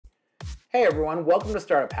Hey everyone, welcome to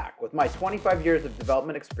Startup Hack. With my 25 years of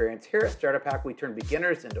development experience, here at Startup Hack we turn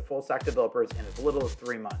beginners into full-stack developers in as little as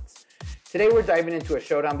 3 months. Today we're diving into a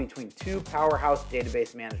showdown between two powerhouse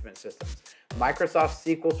database management systems, Microsoft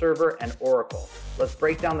SQL Server and Oracle. Let's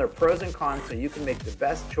break down their pros and cons so you can make the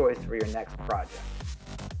best choice for your next project.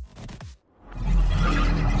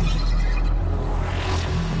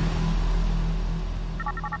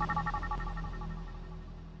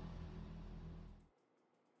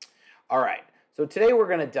 All right, so today we're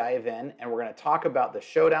going to dive in and we're going to talk about the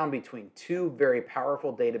showdown between two very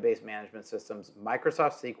powerful database management systems,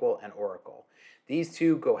 Microsoft SQL and Oracle. These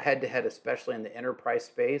two go head-to-head, especially in the enterprise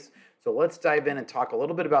space. So let's dive in and talk a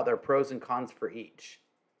little bit about their pros and cons for each.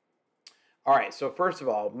 All right, so first of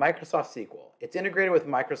all, Microsoft SQL. It's integrated with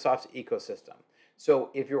Microsoft's ecosystem. So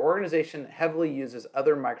if your organization heavily uses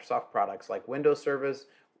other Microsoft products like Windows Servers,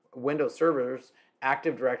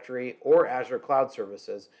 Active Directory, or Azure Cloud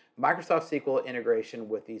Services, Microsoft SQL integration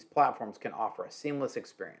with these platforms can offer a seamless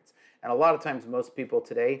experience. And a lot of times most people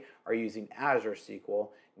today are using Azure SQL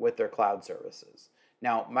with their cloud services.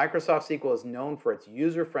 Now, Microsoft SQL is known for its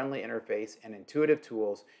user-friendly interface and intuitive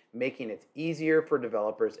tools, making it easier for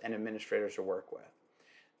developers and administrators to work with.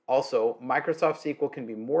 Also, Microsoft SQL can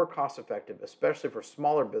be more cost-effective, especially for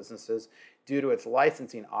smaller businesses, due to its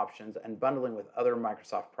licensing options and bundling with other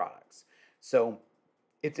Microsoft products. So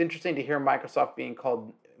it's interesting to hear Microsoft being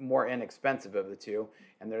called more inexpensive of the two,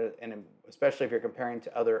 and especially if you're comparing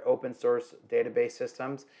to other open source database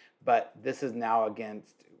systems, but this is now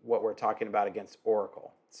against what we're talking about against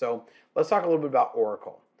Oracle. So let's talk a little bit about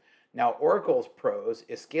Oracle. Now, Oracle's pros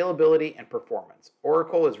is scalability and performance.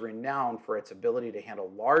 Oracle is renowned for its ability to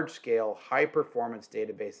handle large-scale, high-performance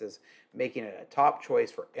databases, making it a top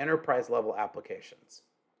choice for enterprise-level applications.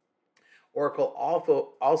 Oracle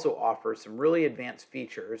also offers some really advanced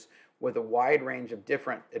features with a wide range of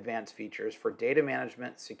different advanced features for data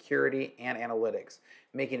management, security, and analytics,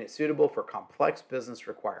 making it suitable for complex business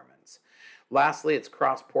requirements. Lastly, it's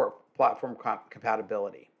cross-platform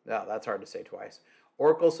compatibility. Oh, that's hard to say twice.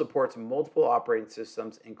 Oracle supports multiple operating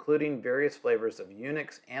systems, including various flavors of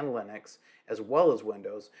Unix and Linux, as well as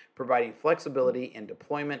Windows, providing flexibility in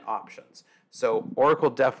deployment options. So Oracle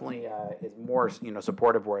definitely is more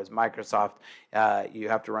supportive, whereas Microsoft, you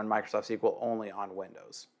have to run Microsoft SQL only on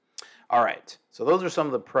Windows. All right, so those are some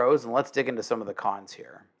of the pros, and let's dig into some of the cons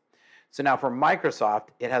here. So now for Microsoft,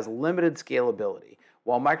 it has limited scalability.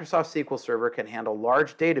 While Microsoft SQL Server can handle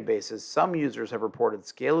large databases, some users have reported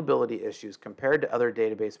scalability issues compared to other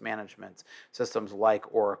database management systems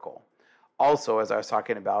like Oracle. Also, as I was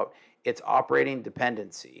talking about, its operating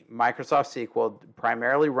dependency. Microsoft SQL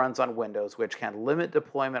primarily runs on Windows, which can limit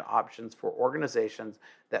deployment options for organizations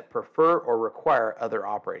that prefer or require other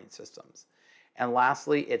operating systems. And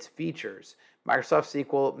lastly, its features. Microsoft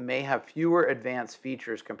SQL may have fewer advanced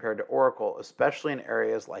features compared to Oracle, especially in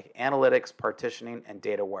areas like analytics, partitioning, and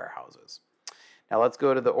data warehouses. Now let's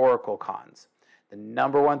go to the Oracle cons. The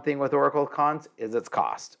number one thing with Oracle cons is its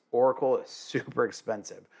cost. Oracle is super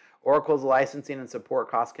expensive. Oracle's licensing and support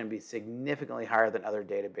costs can be significantly higher than other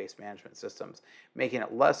database management systems, making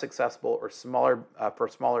it less accessible or for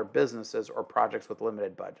smaller businesses or projects with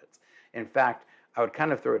limited budgets. In fact, I would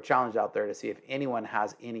kind of throw a challenge out there to see if anyone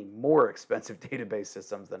has any more expensive database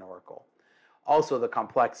systems than Oracle. Also, the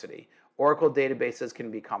complexity. Oracle databases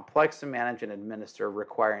can be complex to manage and administer,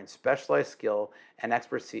 requiring specialized skill and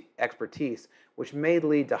expertise, which may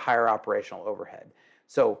lead to higher operational overhead.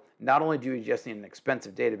 So not only do you just need an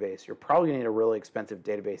expensive database, you're probably going to need a really expensive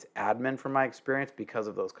database admin from my experience because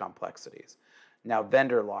of those complexities. Now,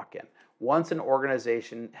 vendor lock-in. Once an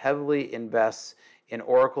organization heavily invests in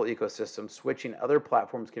Oracle ecosystem, switching other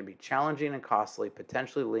platforms can be challenging and costly,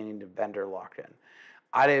 potentially leading to vendor lock-in.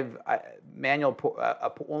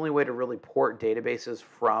 Only way to really port databases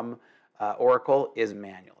from Oracle is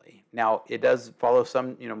manually. Now, it does follow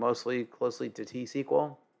some, mostly closely to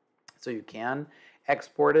T-SQL, so you can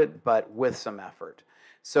export it, but with some effort.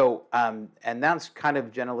 So, and that's kind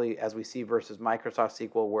of generally as we see versus Microsoft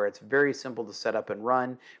SQL, where it's very simple to set up and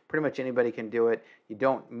run. Pretty much anybody can do it.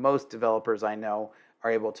 Most developers I know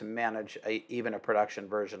are able to manage even a production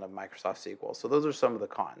version of Microsoft SQL. So those are some of the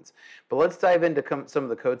cons. But let's dive into some of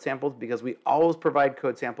the code samples, because we always provide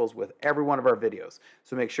code samples with every one of our videos.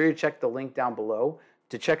 So make sure you check the link down below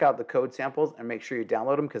to check out the code samples, and make sure you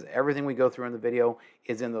download them, because everything we go through in the video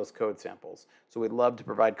is in those code samples. So we'd love to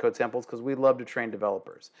provide code samples because we love to train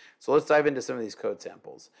developers. So let's dive into some of these code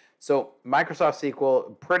samples. So Microsoft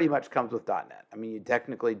SQL pretty much comes with .NET. I mean, you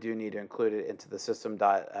technically do need to include it into the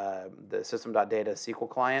system.data SQL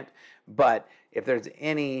client, but if there's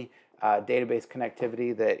any database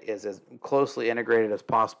connectivity that is as closely integrated as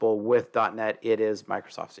possible with .NET, it is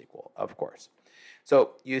Microsoft SQL, of course.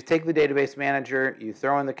 So you take the database manager, you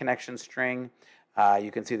throw in the connection string.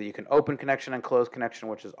 You can see that you can open connection and close connection,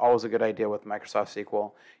 which is always a good idea with Microsoft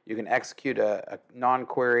SQL. You can execute a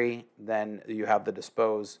non-query, then you have the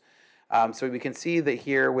dispose. So we can see that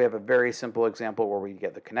here we have a very simple example where we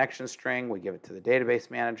get the connection string, we give it to the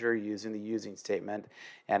database manager using the using statement,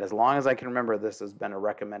 and as long as I can remember, this has been a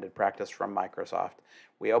recommended practice from Microsoft.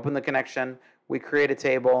 We open the connection, we create a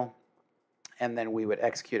table, and then we would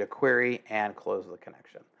execute a query and close the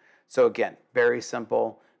connection. So again, very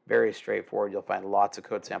simple, very straightforward. You'll find lots of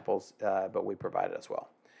code samples, but we provide it as well.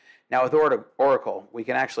 Now with Oracle, we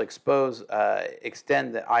can actually extend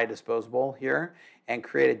the iDisposable here and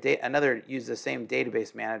create use the same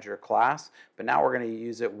database manager class, but now we're going to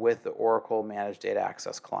use it with the Oracle Managed Data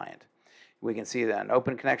Access Client. We can see that an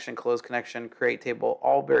open connection, close connection, create table,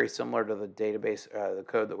 all very similar to the database, the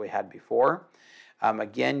code that we had before.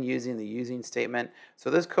 Again, using the using statement. So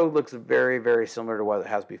this code looks very, very similar to what it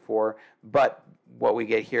has before, but what we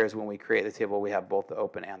get here is when we create the table, we have both the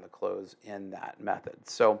open and the close in that method.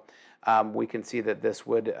 So we can see that this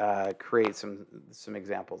would create some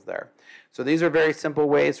examples there. So these are very simple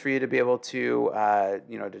ways for you to be able to,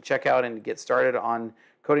 to check out and get started on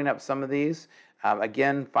coding up some of these.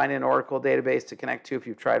 Again, find an Oracle database to connect to if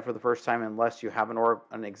you've tried for the first time, unless you have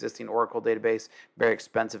an existing Oracle database. Very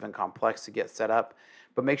expensive and complex to get set up.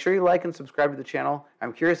 But make sure you like and subscribe to the channel.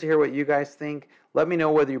 I'm curious to hear what you guys think. Let me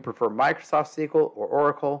know whether you prefer Microsoft SQL or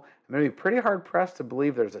Oracle. I'm going to be pretty hard-pressed to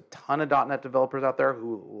believe there's a ton of .NET developers out there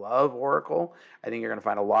who love Oracle. I think you're going to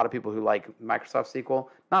find a lot of people who like Microsoft SQL,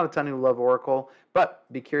 not a ton who love Oracle, but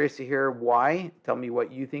be curious to hear why. Tell me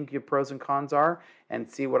what you think your pros and cons are and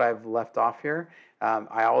see what I've left off here.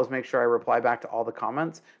 I always make sure I reply back to all the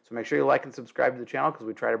comments, so make sure you like and subscribe to the channel because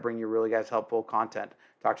we try to bring you really helpful content.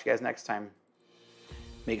 Talk to you guys next time.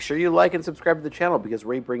 Make sure you like and subscribe to the channel because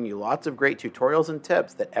we bring you lots of great tutorials and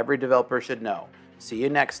tips that every developer should know. See you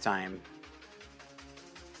next time.